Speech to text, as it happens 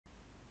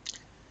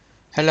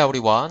Hello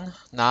everyone.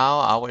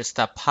 Now I will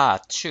start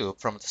part 2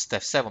 from the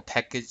step 7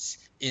 package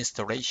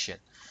installation.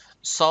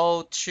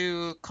 So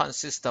to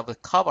consist of the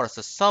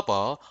Kerberos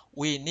server,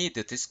 we need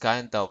this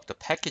kind of the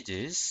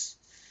packages.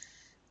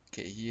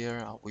 Okay,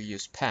 here we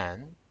use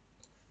pen.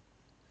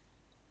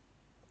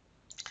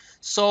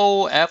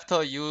 So after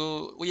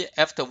we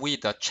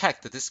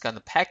check this kind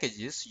of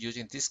packages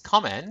using this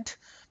command,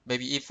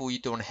 maybe if we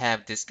don't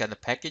have this kind of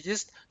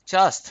packages,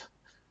 just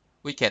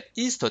we can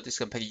install this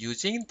kind of package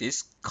using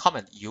this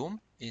command yum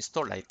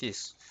install like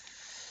this.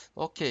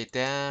 Okay,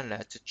 then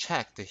let's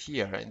check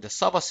here in the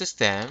server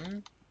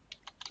system.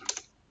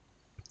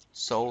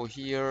 So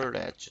here,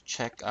 let's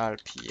check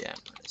RPM,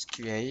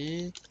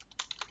 SQA,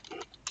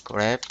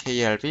 grep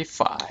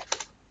KLB5.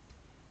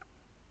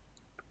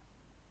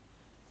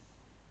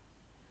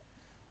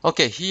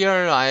 Okay,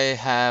 here I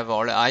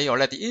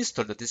already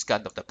installed this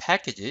kind of the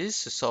packages.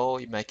 So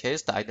in my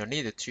case, I don't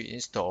need to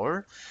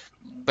install.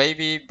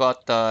 Maybe,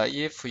 but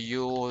if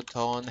you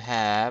don't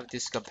have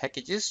this kind of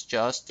packages,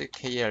 just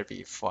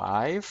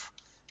KLB5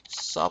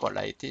 server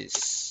like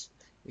this,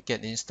 you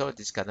can install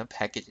this kind of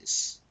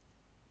packages.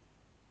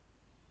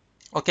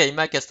 Okay, in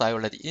my case, I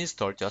already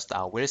installed, just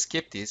I will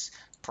skip this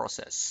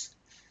process.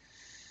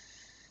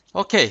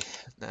 Okay,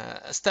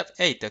 step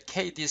 8, the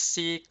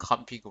KDC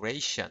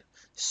configuration.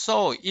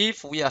 So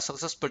if we are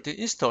successful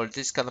to install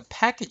this kind of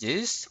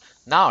packages,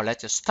 now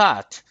let's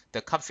start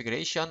the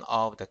configuration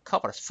of the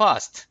Kerberos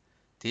first.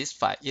 This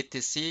file,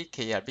 etc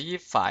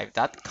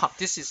krb5.com.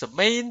 This is the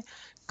main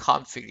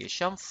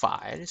configuration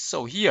file.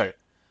 So here,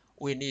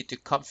 we need to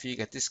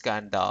configure this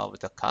kind of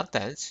the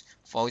contents.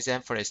 For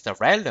example, it's the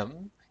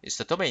realm, it's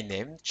the domain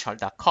name,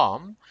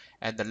 char.com,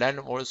 and the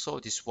realm also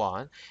this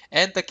one.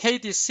 And the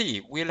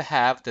KDC will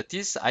have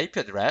this IP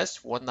address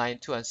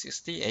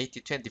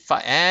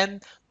 192.168.25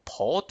 and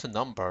port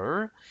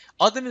number.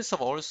 Admin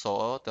server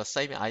also the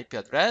same IP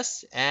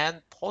address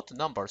and port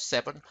number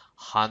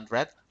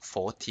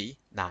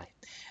 749.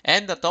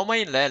 And the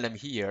domain realm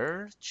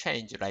here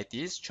change like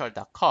this,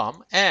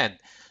 char.com, and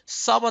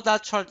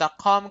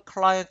server.char.com,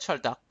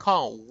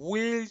 client.char.com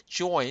will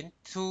join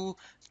to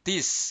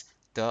this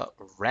the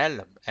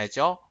realm as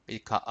a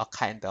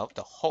kind of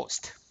the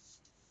host.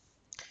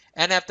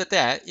 And after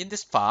that, in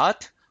this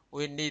part,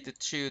 we need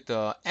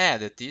to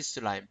add this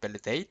line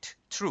validate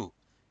true.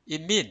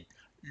 It means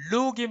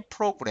login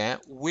program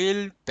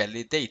will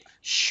validate,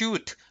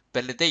 should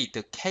validate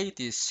the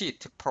KDC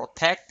to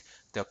protect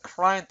the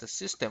client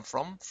system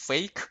from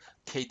fake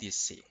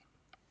KDC.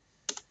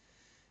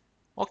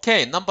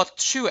 Okay, number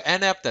 2,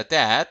 and after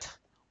that,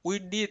 we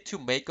need to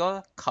make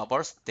a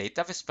Kerberos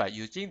database file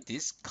using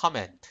this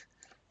command.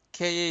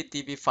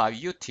 KDB5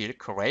 util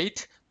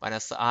create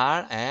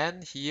 -r,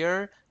 and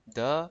here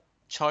the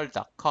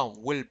char.com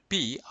will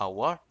be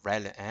our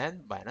rel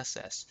and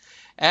 -s.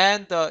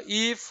 And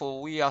if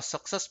we are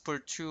successful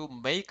to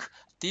make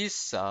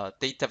this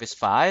database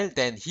file,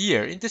 then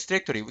here in this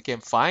directory we can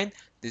find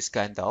this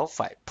kind of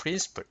file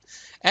principal.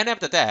 And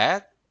after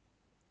that,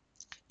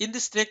 in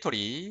this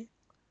directory,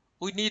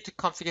 we need to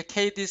configure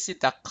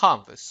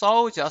kdc.conf.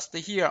 So just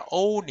here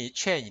only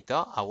change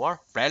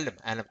our realm,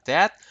 and of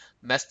that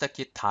master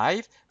key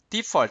type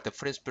default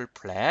principal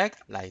flag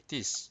like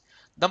this.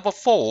 Number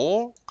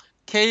 4,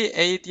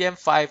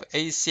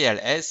 kadm5acl.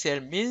 ACL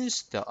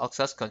means the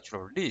access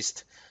control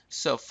list.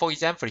 So for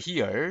example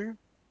here,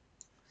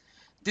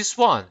 this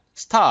one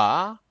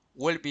star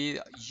will be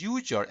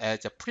user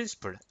as a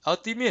principal.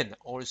 Admin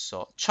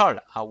also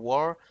char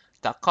our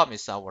 .com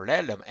is our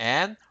realm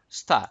and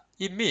star.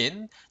 It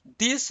means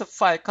this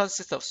file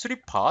consists of 3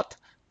 parts: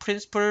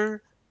 principal,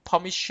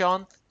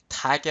 permission,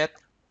 target,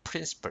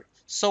 principal.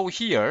 So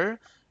here,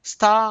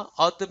 star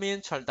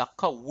admin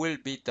char.com will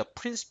be the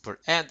principal,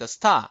 and the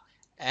star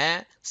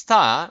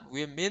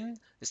will mean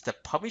is the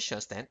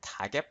permissions, then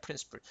target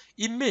principal.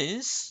 It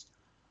means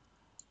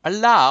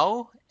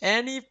allow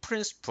any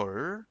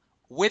principal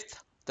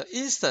with the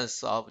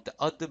instance of the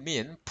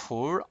admin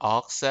pool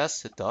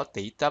access the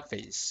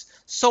database.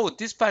 So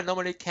this file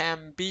normally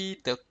can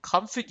be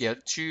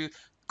configured to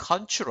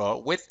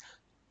control with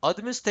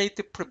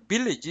administrative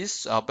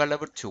privileges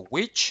available to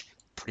which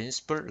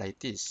principal like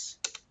this.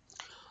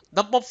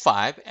 Number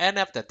 5, and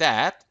after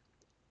that,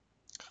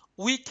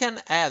 we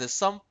can add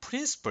some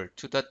principal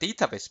to the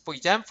database. For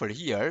example,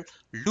 here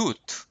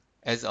root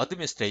as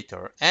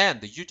administrator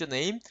and the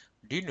username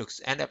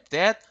Linux, and after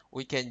that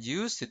we can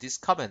use this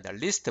command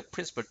list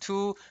principal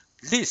to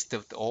list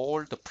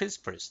all the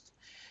principals.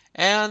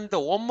 And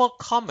one more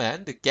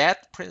command,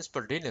 get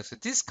principal Linux.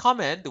 This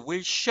command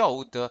will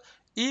show the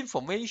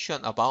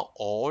information about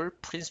all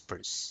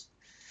principals.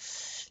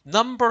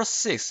 Number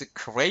 6,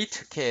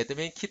 create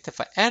kadmin kit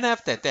file. And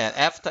after that,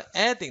 after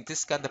adding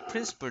this kind of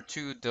principal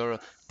to the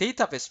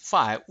database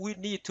file, we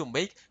need to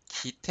make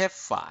kit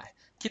file.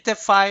 Kit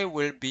file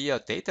will be a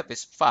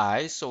database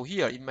file. So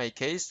here in my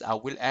case, I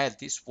will add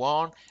this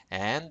one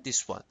and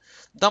this one.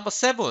 Number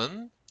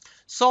 7,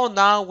 so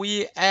now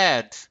we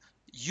add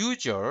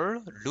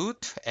user,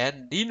 root,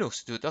 and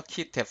Linux to the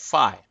kit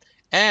file.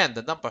 And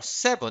number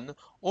 7,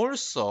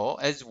 Also,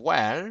 as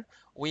well,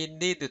 we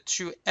need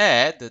to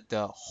add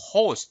the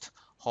host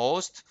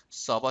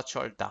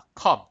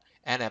serverchal.com,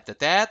 and after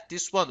that,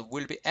 this one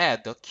will be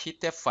add the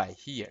keytab file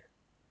here.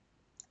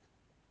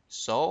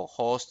 So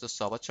host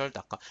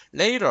serverchal.com.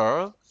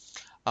 Later,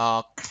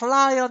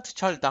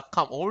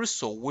 clientchal.com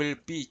also will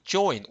be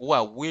joined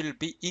or will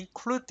be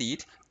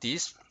included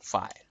this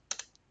file.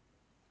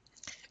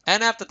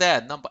 And after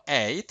that, number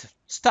 8,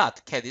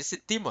 start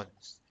KDC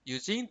daemons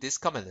using this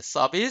command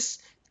service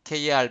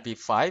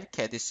krb5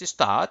 KDC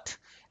start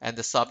and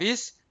the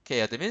service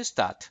kadmin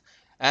start.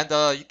 And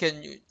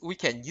we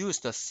can use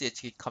the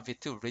chkey config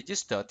to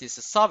register this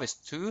service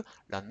to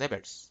run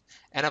levels.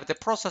 And after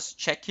process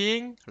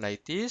checking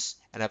like this,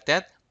 and after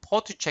that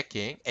port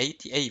checking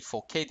 88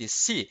 for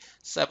KDC,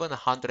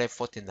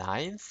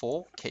 749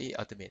 for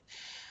kadmin.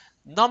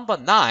 Number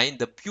 9,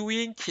 the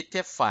viewing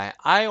keytab file.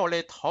 I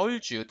already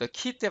told you the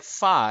keytab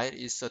file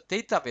is a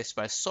database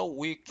file, so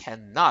we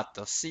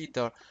cannot see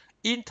the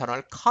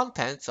internal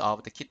contents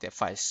of the keytab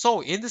file.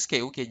 So in this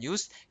case, we can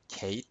use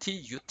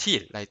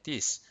ktutil like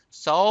this.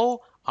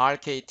 So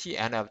rkt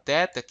and of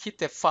that the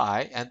keytab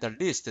file and the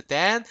list.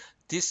 Then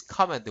this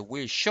command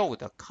will show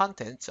the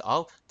contents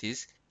of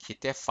this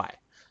keytab file.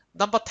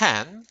 Number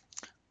 10,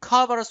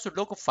 Kerberos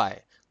log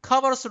file.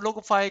 Kerberos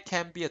log file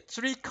can be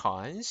 3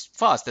 kinds.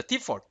 First, the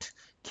default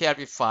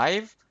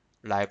krb5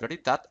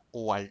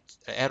 library.log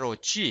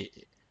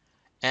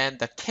and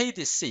the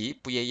kdc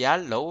var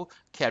log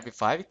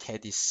krb5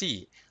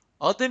 kdc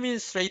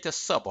administrator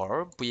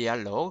server var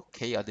log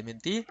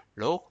kadmd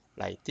log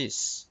like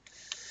this.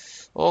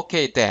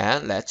 Okay,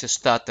 then let's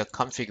start the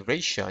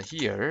configuration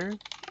here.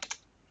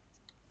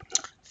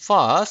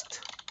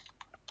 First,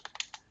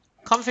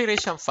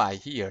 configuration file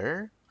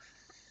here.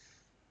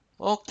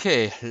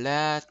 Okay,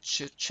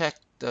 let's check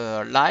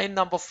the line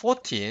number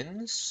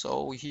 14.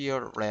 So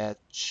here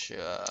let's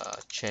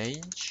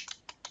change.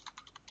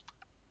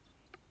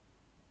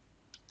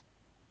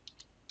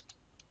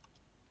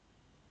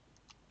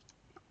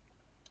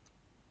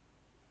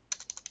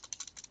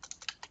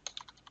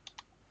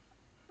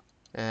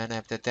 And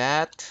after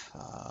that,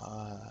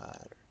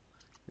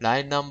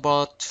 line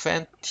number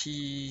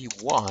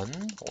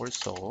 21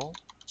 also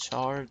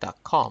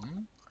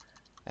char.com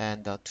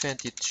and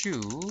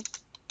 22.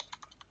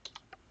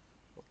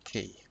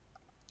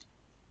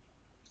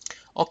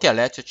 Okay,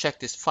 let's check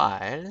this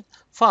file.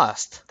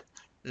 First,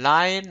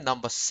 line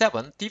number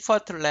 7,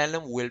 default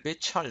realm will be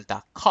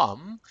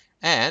char.com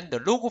and the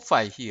log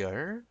file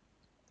here.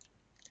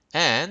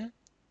 And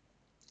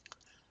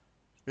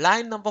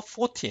line number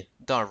 14,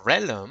 the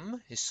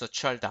realm is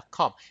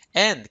char.com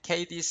and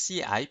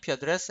KDC IP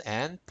address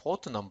and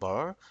port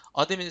number,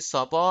 admin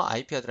server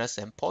IP address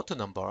and port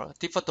number,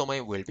 default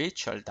domain will be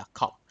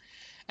char.com.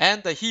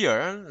 And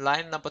here,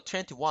 line number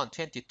 21,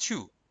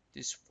 22,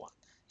 this one.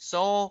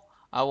 So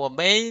our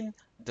main,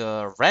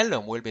 the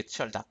realm will be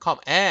char.com,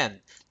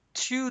 and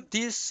to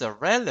this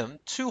realm,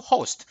 two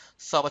hosts,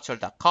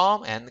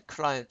 serverchar.com and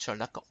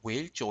clientchar.com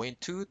will join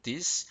to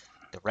this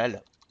the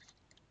realm.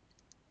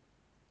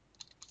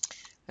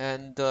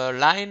 And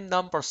line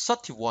number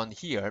 31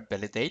 here,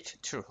 validate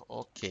true.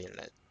 Okay,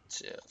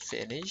 let's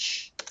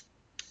finish.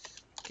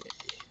 Okay.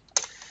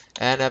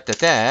 And after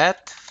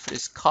that,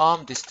 please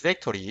come this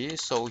directory.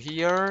 So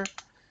here,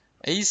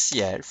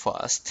 ACL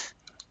first.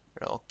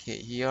 Okay,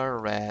 here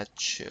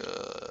let's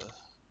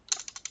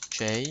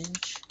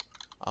change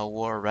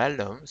our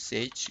realm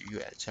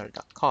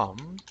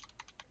chulchar.com,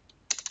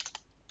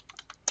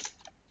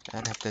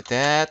 and after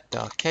that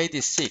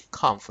KDC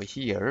conf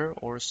here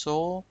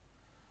also,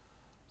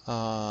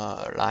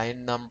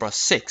 line number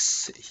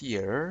 6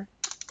 here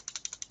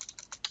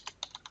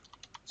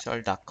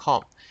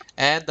char.com,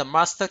 and the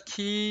master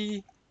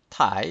key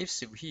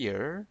types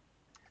here,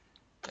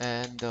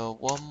 and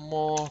one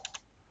more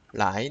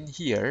line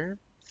here,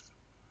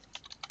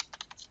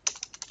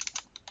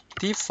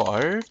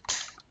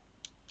 default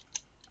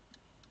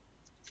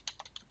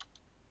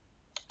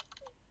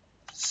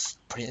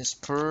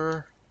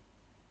principal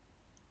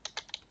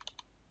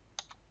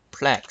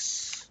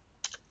flex,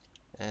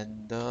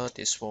 and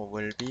this one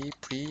will be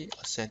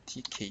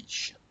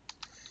pre-authentication.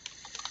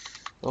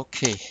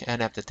 Okay,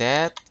 and after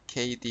that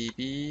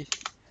kdb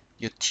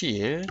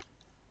util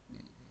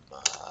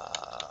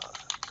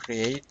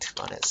create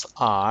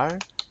 -r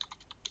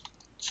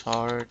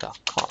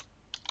char.com.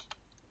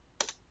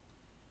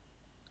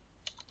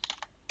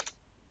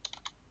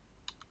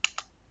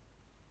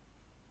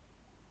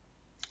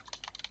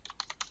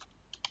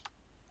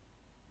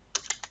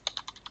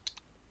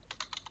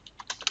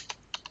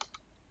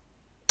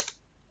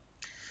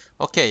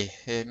 Okay,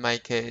 in my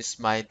case,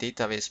 my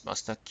database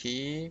master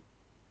key.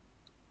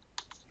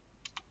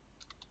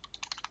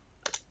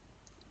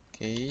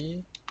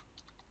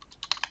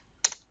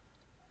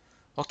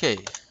 Okay,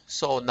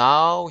 so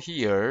now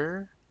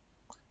here,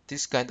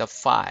 this kind of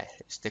file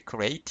is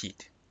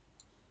created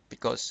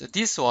because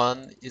this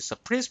one is a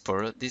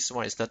principal, this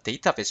one is the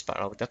database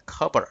file of the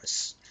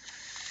Kerberos.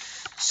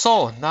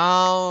 So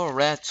now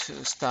let's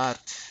start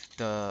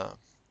the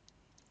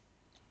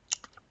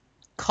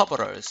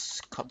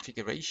Kerberos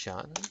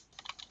configuration.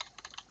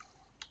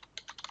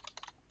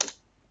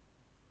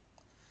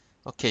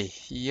 Okay,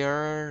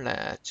 here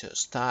let's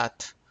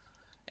start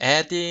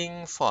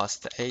adding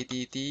first add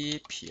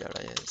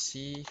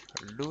planc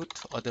root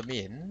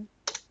admin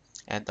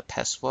and the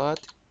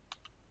password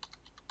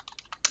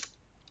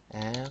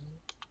and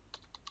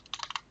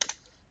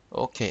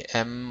okay,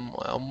 I'm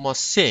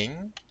almost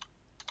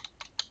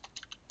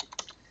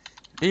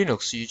Linux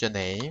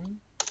username.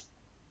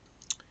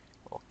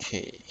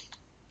 Okay.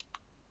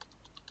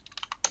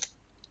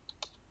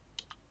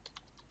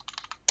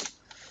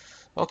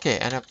 Okay,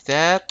 and after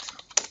that,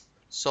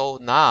 so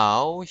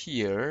now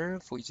here,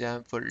 for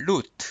example,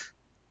 root,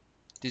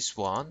 this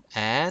one,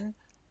 and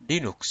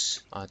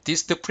Linux.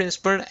 This the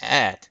principal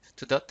add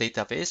to the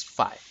database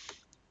file.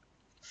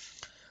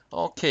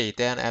 Okay,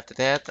 then after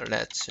that,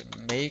 let's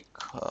make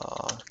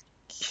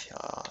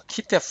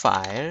keep the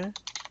file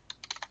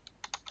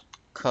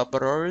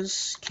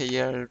Kerberos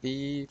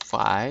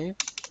klv5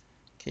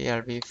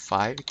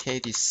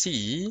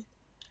 kdc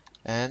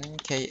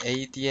and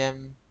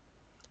kadm5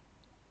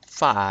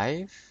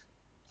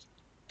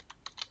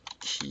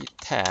 key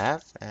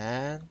tab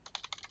and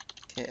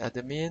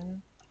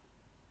admin.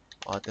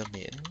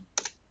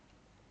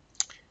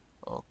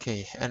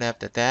 Okay, and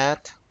after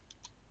that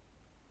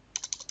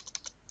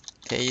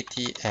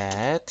kt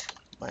add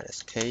 -k var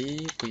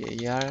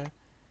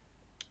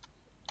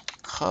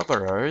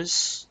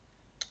Kerberos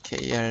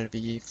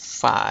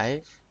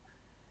klv5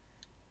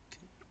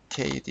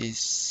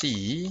 kdc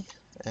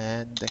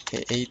and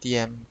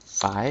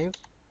kadm5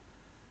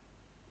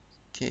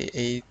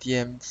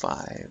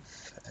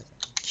 and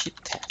key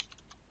tab,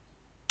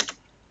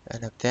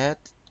 and after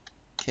that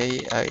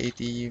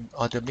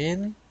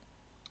admin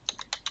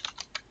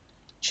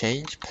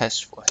change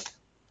password.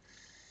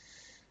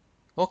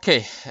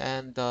 Okay,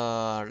 and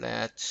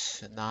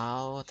let's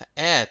now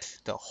add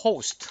the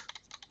host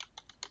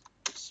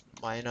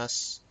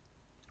minus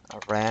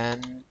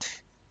rand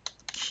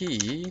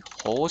key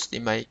host,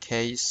 in my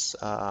case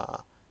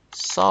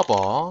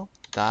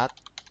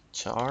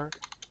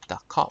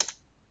server.jar.com.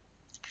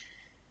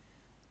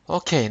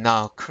 Okay,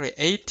 now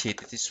created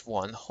this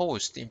one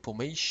host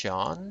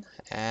information,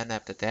 and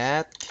after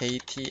that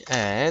kt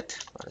add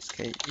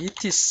 -k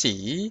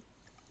etc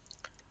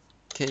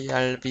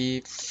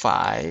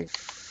klv5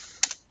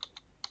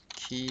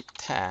 key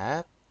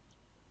tab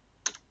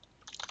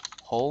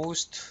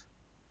host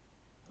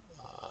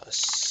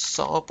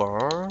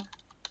server.com.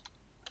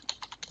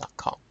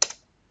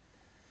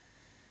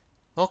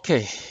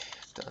 Okay,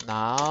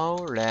 now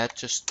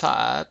let's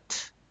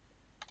start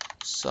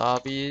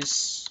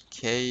service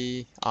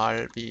klv5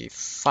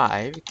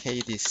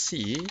 kdc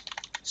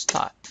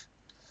start.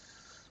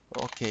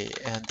 Okay,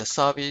 and the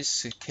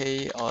service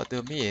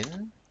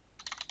kadmin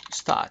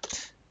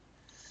start.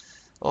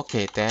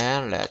 Okay,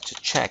 then let's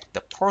check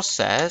the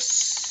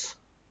process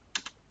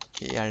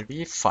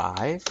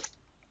klv5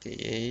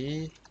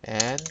 ka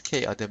and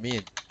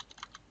kadmin.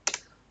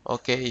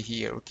 Okay,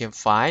 here we can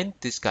find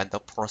this kind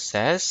of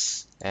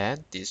process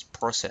and this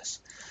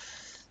process.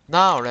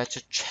 Now let's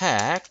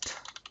check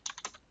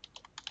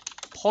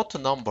port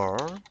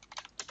number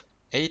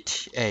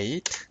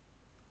 88,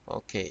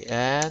 okay,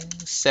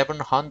 and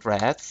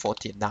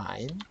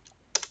 749.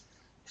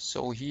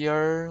 So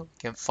here we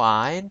can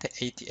find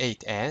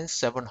 88 and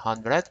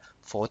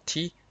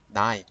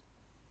 749.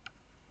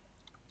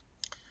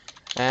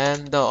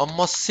 And one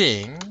more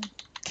thing,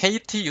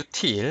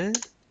 ktutil.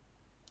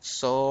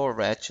 So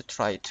let's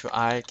try to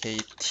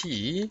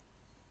rkt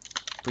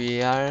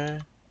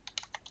vr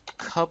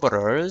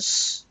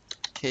Kerberos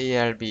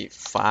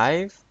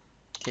klv5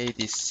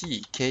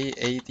 kdc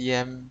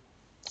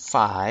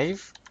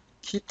kadm5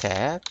 key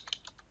tab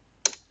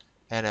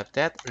and of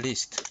that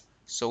list.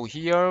 So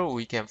here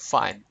we can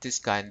find this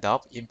kind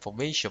of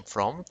information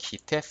from key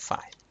tab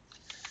file.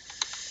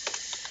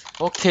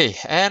 Okay,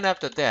 and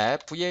after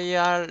that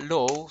var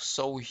low.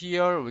 So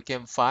here we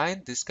can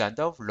find this kind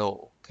of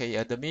low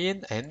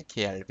kadmin and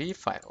klv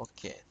file.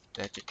 Okay,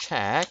 let's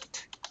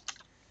check.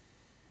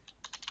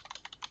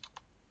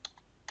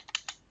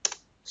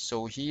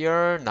 So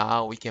here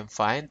now we can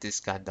find this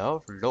kind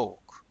of log.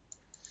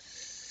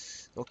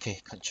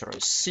 Okay,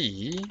 Control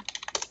C.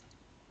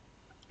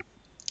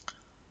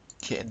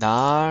 Okay,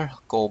 now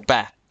go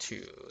back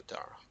to the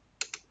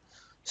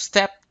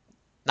step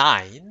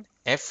 9,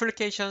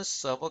 application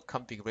server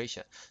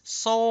configuration.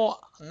 So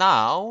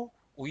now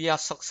we are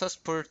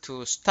successful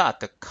to start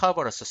the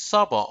Kerberos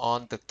server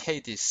on the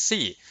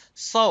KDC.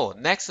 So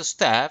next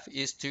step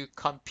is to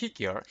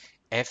configure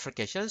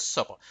application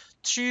server.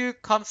 To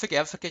configure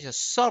application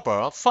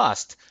server,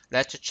 first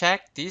let's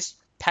check this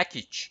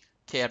package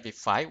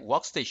KLB5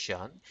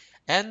 workstation,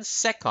 and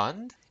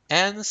second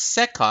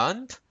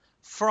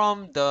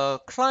from the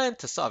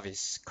client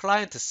service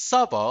client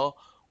server,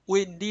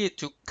 we need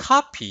to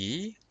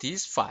copy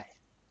this file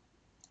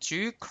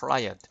to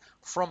client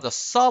from the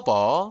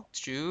server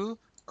to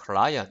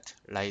client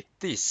like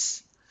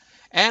this.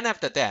 And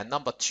after that,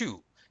 number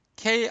 2,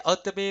 k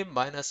admin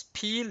minus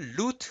p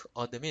root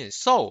admin.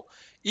 So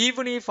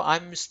even if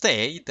I'm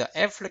stay the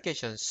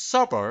application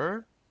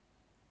server,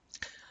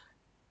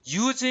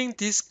 using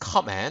this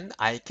command,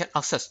 I can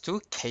access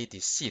to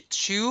KDC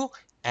to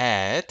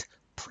add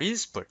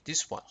principal,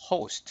 this one,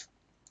 host.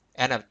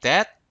 And of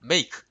that,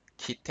 make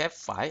keytab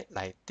file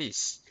like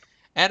this.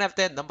 And of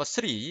that, number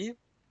 3,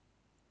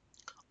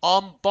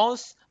 on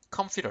both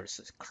computers,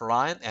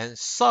 client and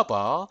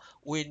server,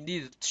 we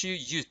need to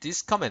use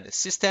this command,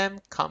 system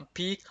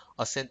config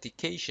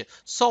authentication.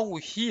 So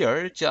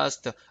here,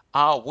 just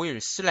I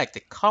will select the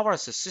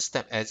Kerberos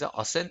system as an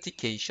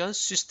authentication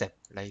system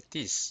like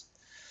this.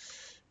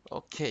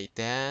 Okay,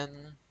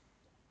 then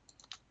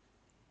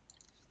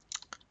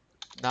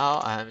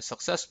now I'm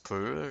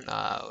successful.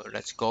 Now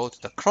let's go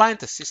to the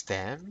client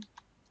system,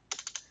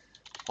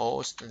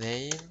 host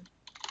name.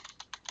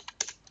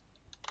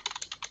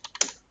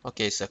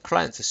 Okay, it's a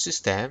client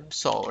system.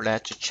 So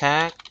let's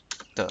check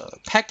the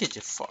package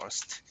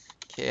first,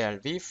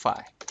 KLB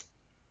file.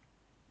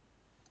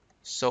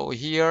 So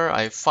here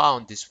I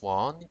found this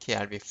one,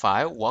 KLB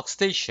file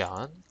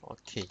workstation.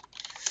 Okay,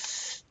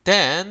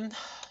 then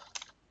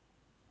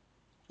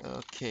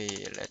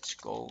okay, let's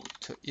go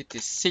to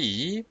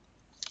etc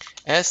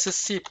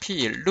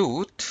scp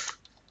root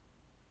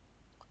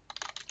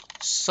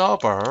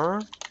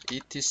server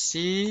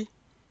etc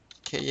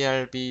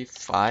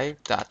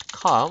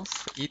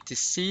klb5.conf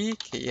etc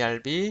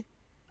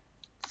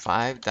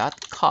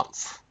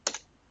klb5.conf.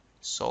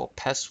 So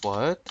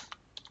password.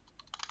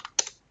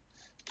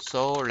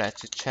 So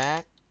let's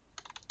check.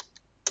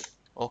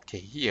 Okay,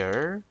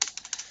 here.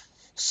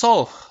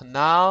 So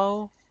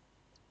now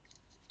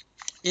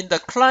in the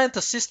client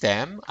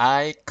system,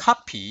 I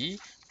copy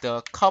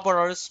the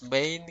Kerberos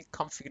main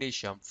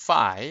configuration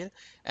file,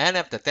 and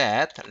after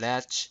that,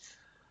 let's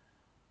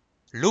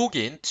log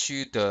in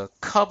to the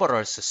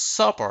Kerberos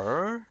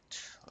server.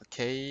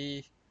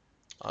 Okay,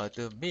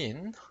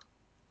 admin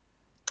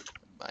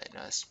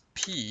minus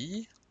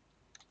p.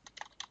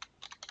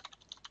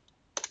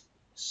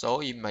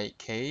 So in my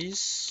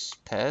case,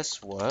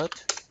 password.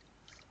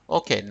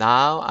 Okay,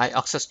 now I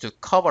access to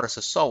Kerberos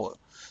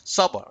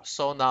server.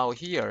 So now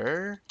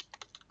here,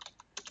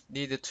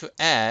 need to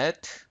add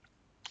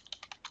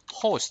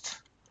host,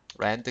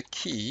 rand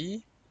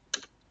key,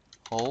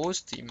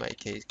 host, in my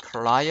case,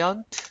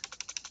 client,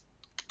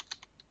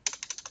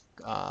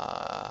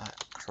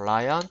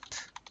 client.com.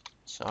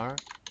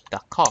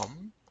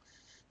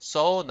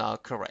 So now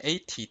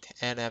create it,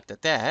 and after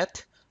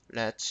that,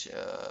 let's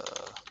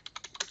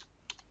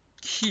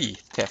key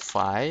tab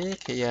file,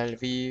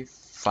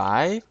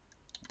 klv5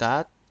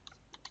 dot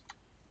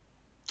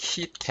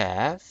key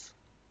tab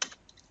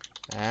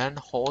and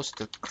host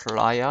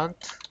client.com.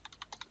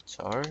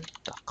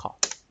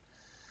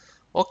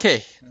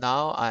 Okay,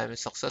 now I'm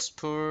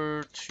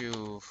successful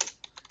to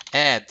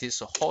add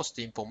this host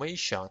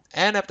information,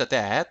 and after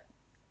that,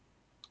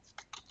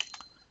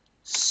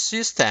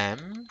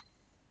 system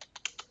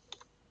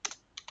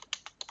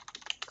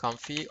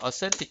config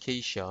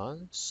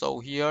authentication. So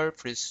here,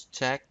 please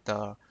check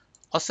the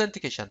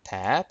authentication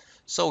tab.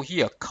 So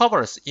here,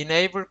 Kerberos,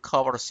 enable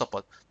Kerberos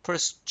support.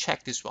 First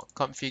check this one,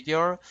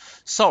 configure.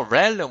 So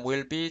random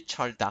will be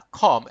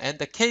charles.com, and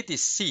the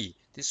KDC,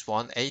 this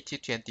one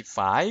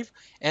 8025,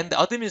 and the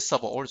admin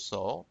server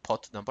also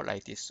port number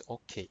like this.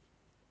 Okay.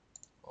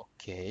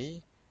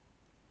 Okay.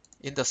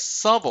 In the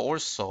server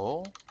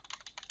also,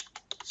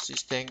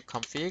 system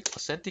config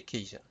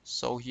authentication.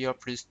 So here,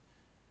 please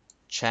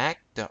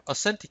check the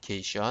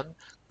authentication.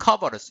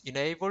 Kerberos,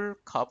 enable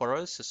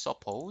Kerberos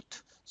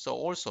support. So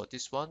also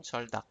this one,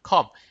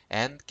 charles.com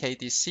and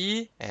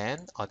KDC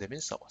and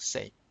admin server,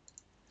 same.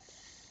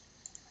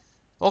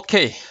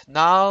 Okay,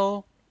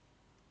 now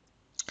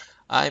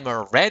I'm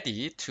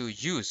ready to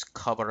use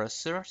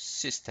Kerberos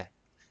system.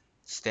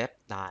 Step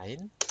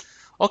 9.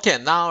 Okay,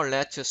 now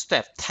let's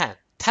step 10.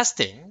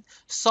 Testing.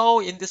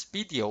 So in this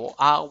video,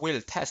 I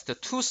will test the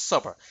two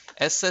servers,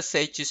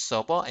 SSH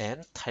server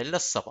and Taylor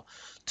server.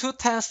 To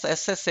test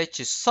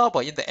SSH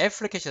server in the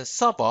application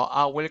server,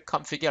 I will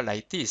configure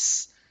like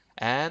this.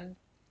 And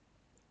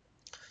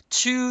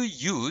to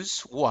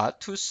use or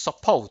to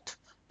support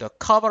the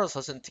Kerberos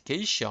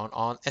authentication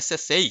on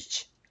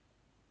SSH,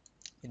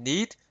 you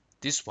need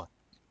this one.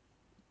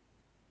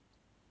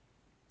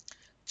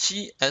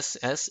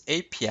 GSS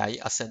API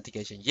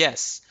authentication,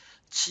 yes.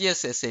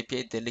 GSS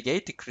API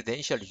delegated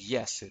credential,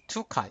 yes,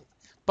 two kinds.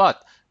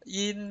 But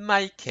in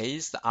my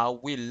case, I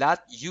will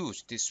not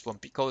use this one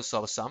because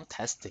of some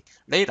testing.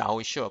 Later, I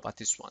will show about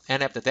this one.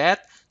 And after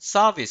that,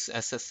 service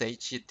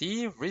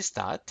SSHD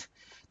restart.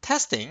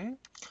 Testing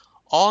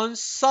on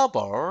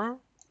server.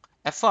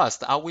 At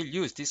first, I will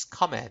use this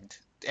command.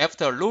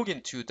 After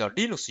login to the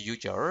Linux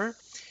user,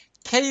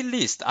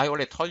 klist, I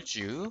already told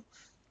you,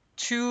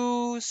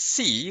 to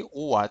see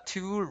or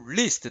to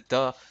list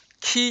the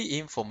key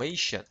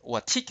information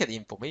or ticket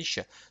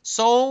information.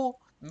 So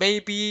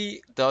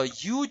maybe the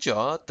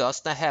user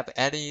does not have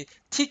any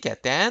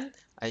ticket, then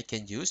I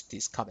can use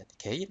this command,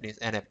 okay?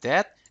 And after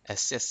that,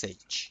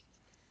 SSH.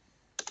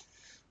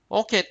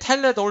 Okay,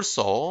 telnet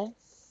also.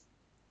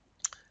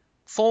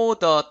 For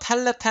the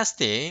telnet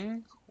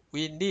testing,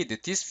 we need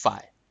this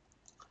file,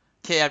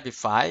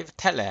 KRB5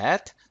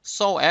 telnet.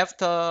 So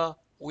after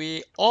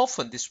we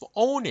open this one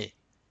only,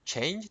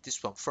 change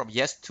this one from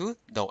yes to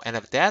no, and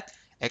after that,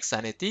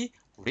 xinit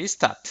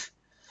restart.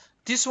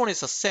 This one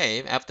is the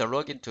same after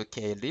login to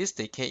klist,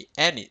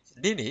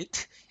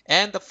 kinit,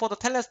 and for the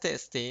telnet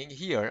testing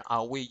here,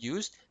 we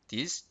use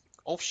this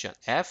option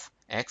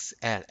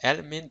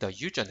fxll, mean the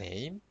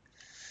username.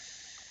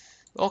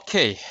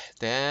 Okay,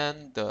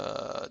 then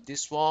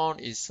this one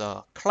is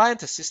a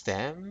client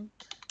system.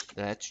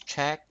 Let's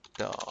check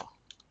the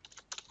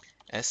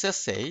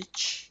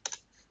SSH.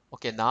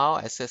 Okay, now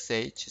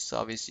SSH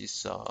service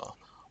is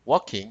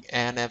working,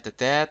 and after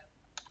that,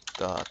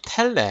 the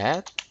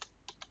telnet.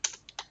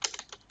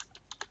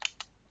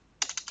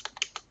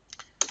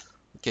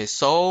 Okay,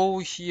 so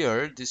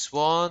here this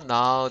one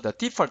now the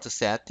default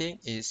setting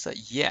is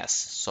yes.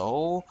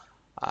 So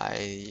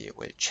I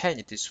will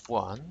change this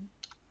one.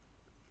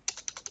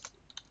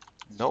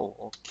 No,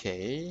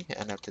 okay,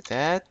 and after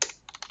that,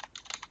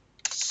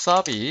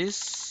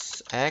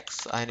 service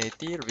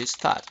xinit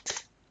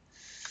restart.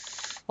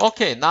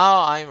 Okay,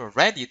 now I'm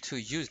ready to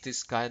use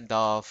this kind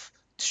of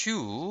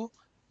to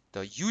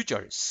the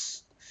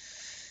users.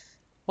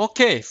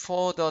 Okay,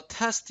 for the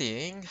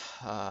testing,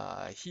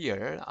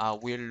 here I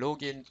will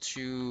log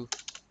into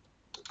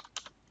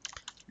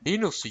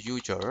Linux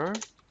user.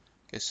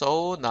 Okay,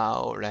 so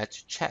now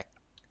let's check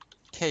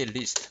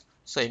klist.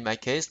 So in my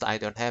case, I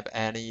don't have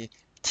any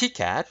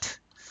ticket.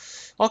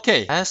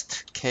 Okay,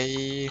 test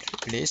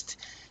klist.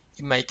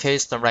 In my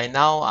case, right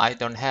now I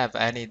don't have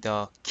any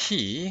the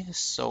key.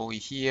 So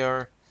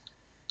here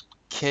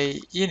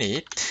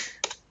kinit.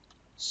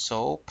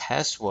 So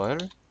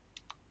password.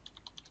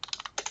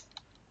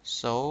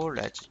 So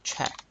let's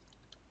check.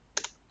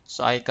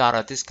 So I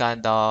got this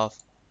kind of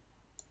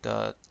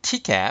the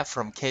ticket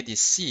from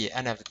KDC,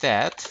 and after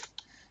that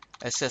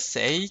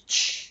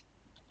SSH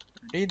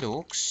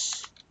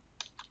Linux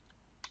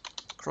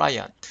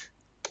client.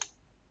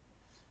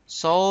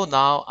 So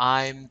now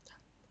I'm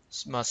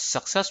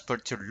successful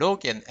to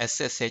log in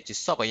SSH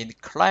server in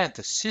client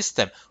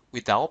system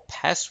without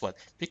password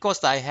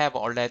because I have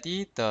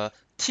already the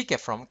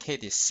ticket from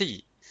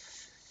KDC.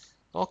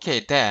 Okay,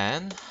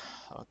 then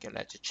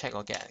let's check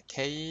again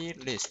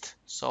klist.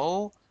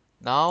 So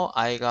now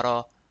I got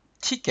a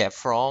ticket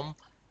from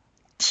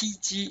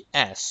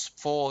TGS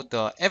for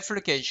the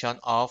application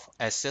of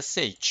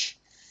SSH.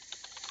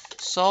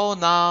 So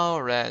now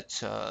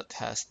let's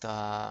test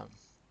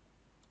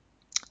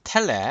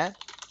telnet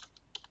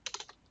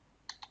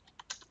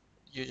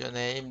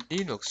username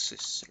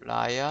Linux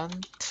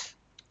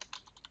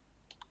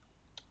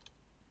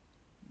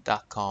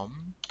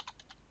client.com.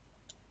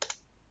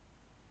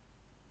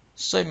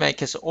 So in my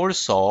case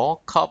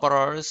also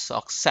Kerberos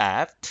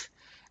accept,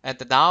 and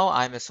now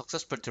I'm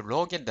successful to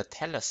log in the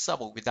telnet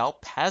server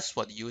without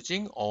password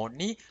using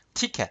only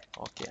ticket.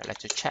 Okay,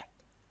 let's check.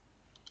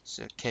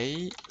 So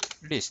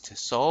klist.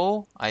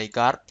 So I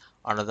got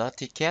another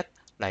ticket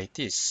like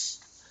this.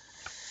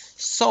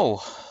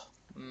 So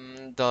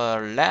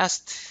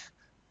the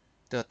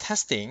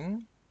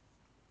testing.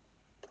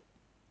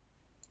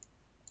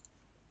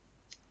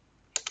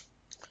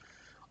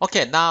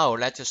 Okay, now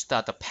let's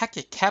start the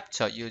packet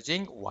capture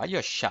using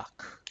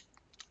Wireshark.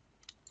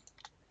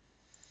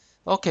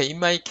 Okay, in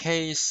my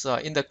case,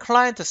 in the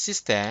client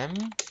system,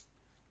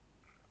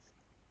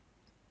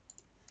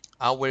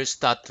 I will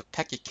start the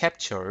packet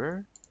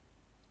capture.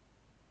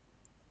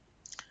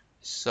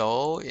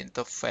 So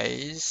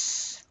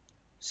interface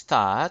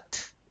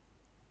start.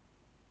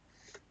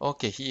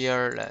 Okay,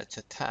 here let's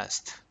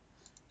test.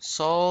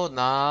 So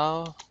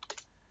now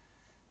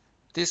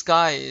this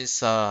guy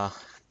is a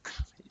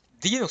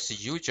Linux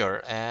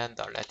user, and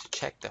let's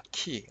check the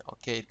key.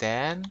 Okay,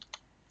 then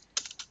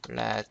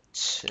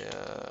let's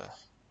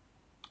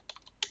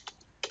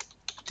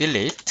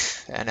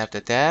delete, and after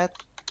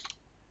that,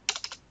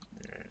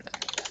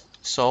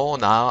 so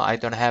now I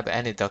don't have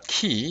any the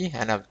key,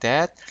 and after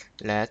that,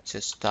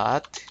 let's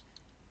start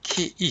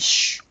key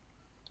issue.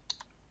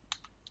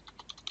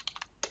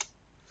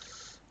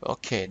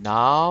 Okay,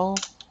 now,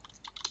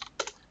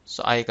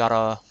 so I got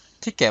a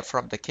ticket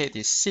from the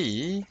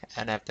KDC,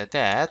 and after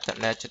that,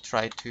 let's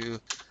try to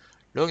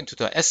log into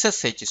the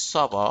SSH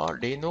server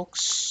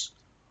Linux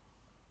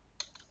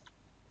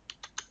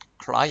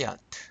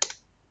client.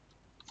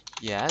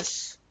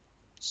 Yes.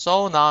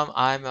 So now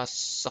I'm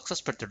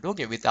successful to log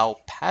in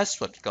without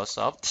password because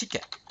of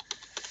ticket.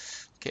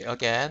 Okay,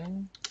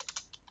 again,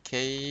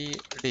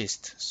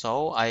 klist.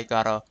 So I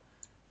got a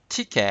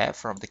ticket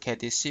from the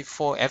KDC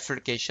for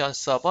application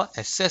server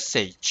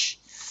SSH.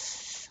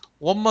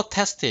 One more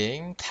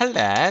testing,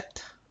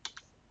 telnet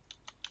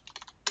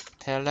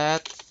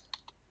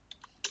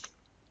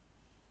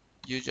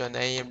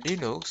username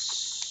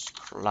Linux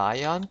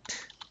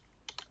client.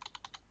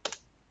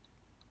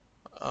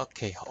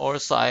 Okay,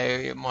 also I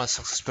am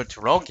successful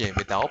to log in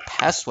without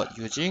password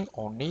using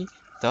only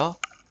the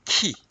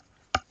key.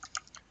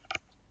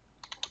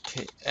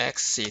 Okay,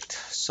 exit.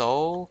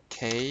 So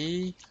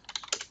K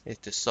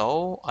it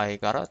so I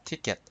got a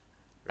ticket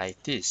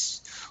like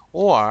this.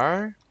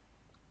 Or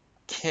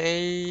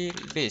K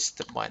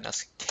list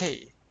minus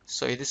K.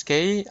 So in this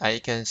case, I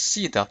can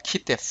see the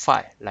keytab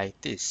file like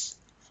this.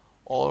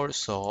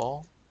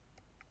 Also,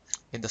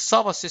 in the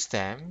server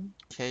system,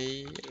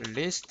 K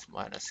list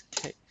minus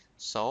K.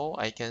 So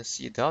I can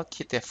see the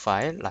keytab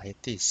file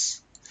like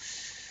this.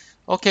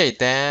 Okay,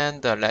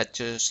 then let's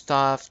just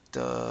start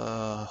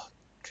the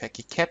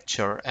packet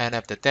capture, and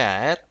after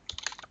that,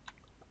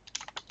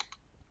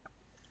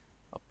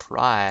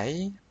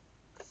 apply.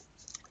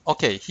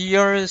 Okay,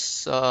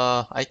 here's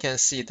I can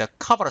see the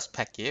Kerberos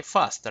packet.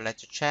 First,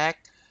 let's check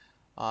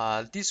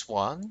this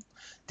one.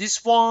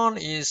 This one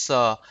is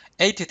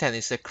 8010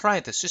 is a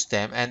client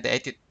system, and the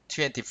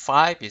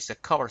 8025 is a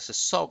Kerberos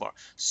server.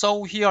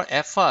 So here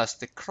at first,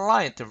 the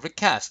client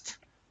request.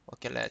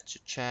 Okay, let's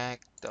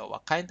check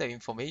what kind of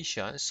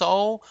information.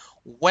 So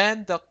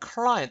when the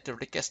client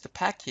requests the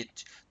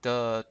package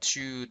to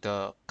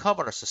the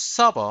Kerberos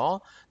server,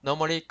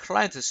 normally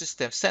client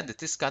system send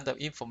this kind of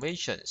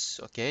informations.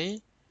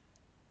 Okay,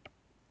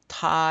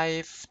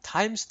 type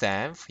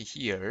timestamp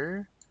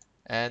here,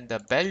 and the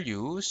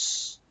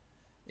values,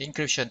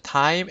 encryption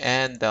time,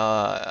 and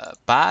the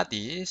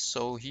body.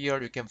 So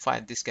here you can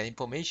find this kind of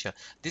information.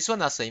 This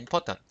one is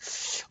important.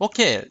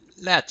 Okay,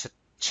 let's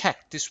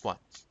check this one.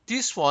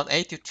 This one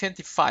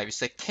 8025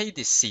 is a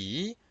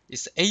KDC,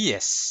 is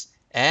AS,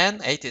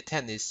 and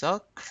 8010 is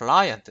a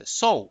client.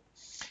 So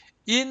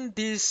in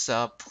this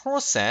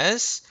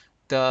process,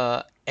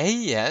 the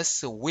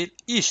AS will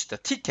issue the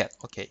ticket.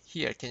 Okay,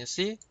 here can you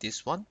see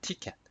this one,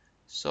 ticket.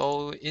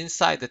 So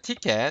inside the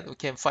ticket, we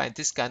can find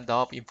this kind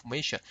of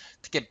information: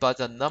 ticket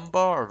button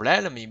number,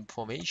 random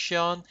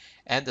information,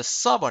 and the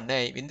server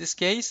name. In this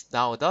case,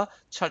 now the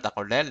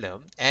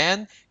random,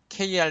 and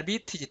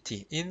KLB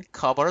TGT in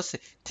covers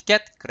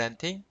ticket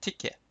granting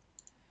ticket.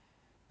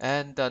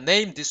 And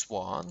name this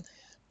one,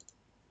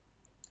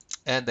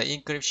 and the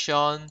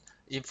encryption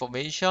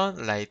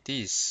information like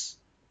this.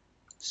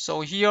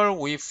 So here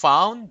we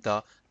found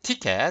the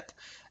ticket,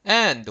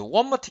 and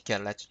one more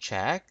ticket. Let's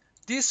check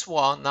this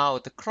one. Now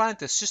the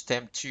client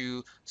system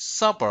to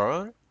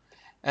server,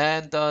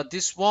 and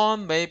this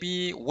one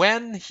maybe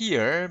when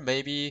here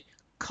maybe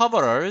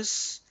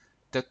covers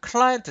the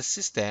client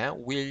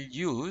system will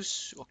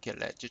use. Okay,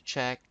 let's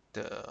check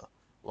the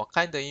what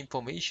kind of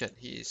information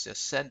he is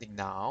sending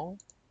now,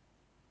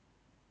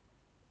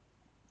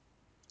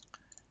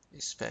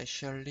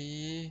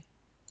 especially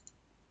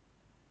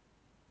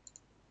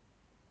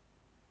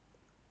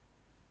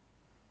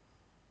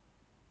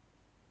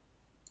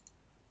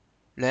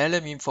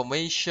random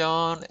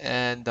information,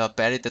 and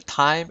valid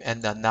time,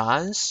 and the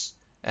nonce,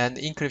 and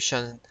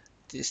encryption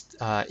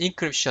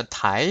encryption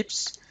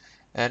types.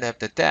 And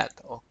after that,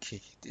 okay,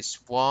 this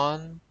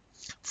one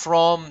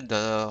from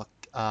the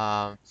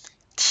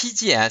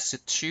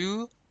TGS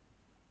to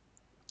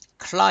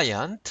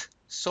client.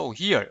 So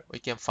here we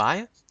can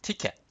find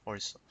ticket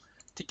also.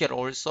 Ticket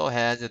also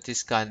has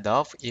this kind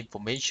of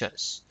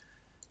informations.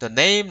 The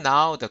name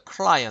now the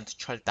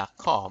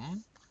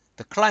client.com,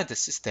 the client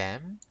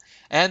system,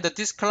 and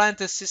this client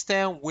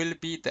system will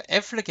be the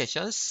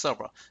application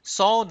server.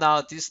 So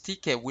now this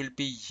ticket will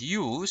be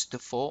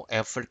used for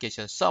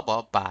application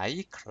server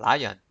by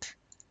client.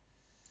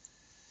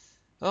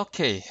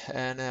 Okay,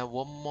 and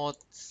one more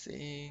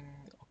thing.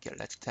 Okay,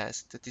 let's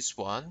test this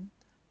one.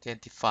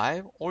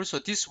 25. Also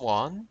this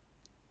one,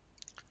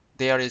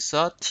 there is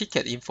a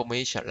ticket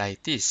information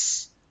like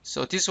this.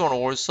 So this one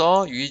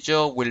also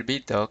user will be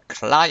the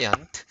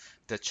client,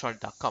 the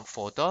chart.com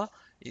folder.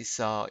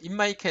 Is in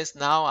my case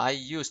now I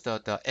use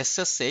the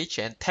SSH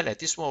and Telnet.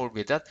 This one will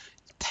be the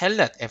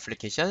Telnet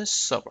application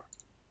server.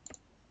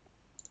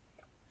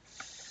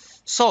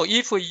 So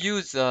if we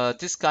use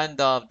this kind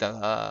of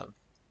the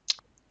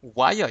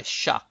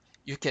Wireshark,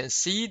 you can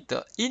see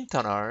the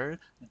internal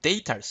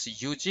data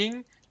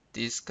using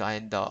this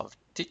kind of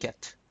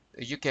ticket.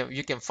 You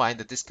can find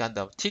this kind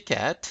of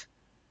ticket,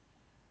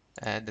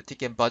 and the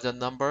ticket button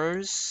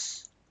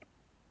numbers,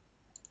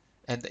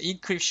 and the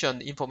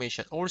encryption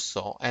information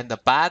also, and the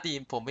body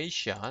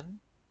information,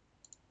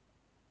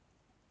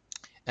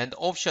 and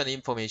option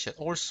information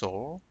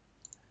also,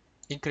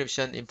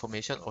 encryption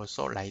information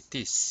also like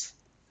this.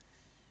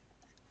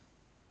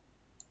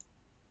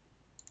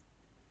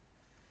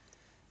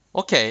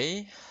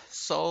 Okay,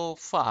 so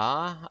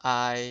far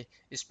I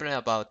explained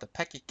about the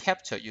packet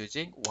capture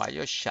using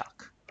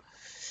Wireshark.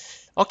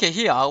 Okay,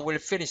 here I will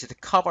finish the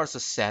Kerberos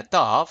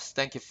setup.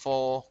 Thank you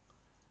for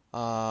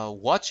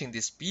watching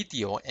this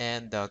video,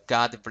 and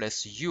God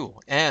bless you,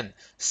 and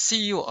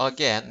see you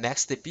again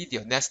next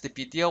video. Next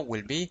video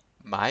will be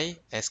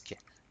MySQL.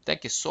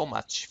 Thank you so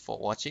much for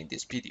watching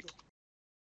this video.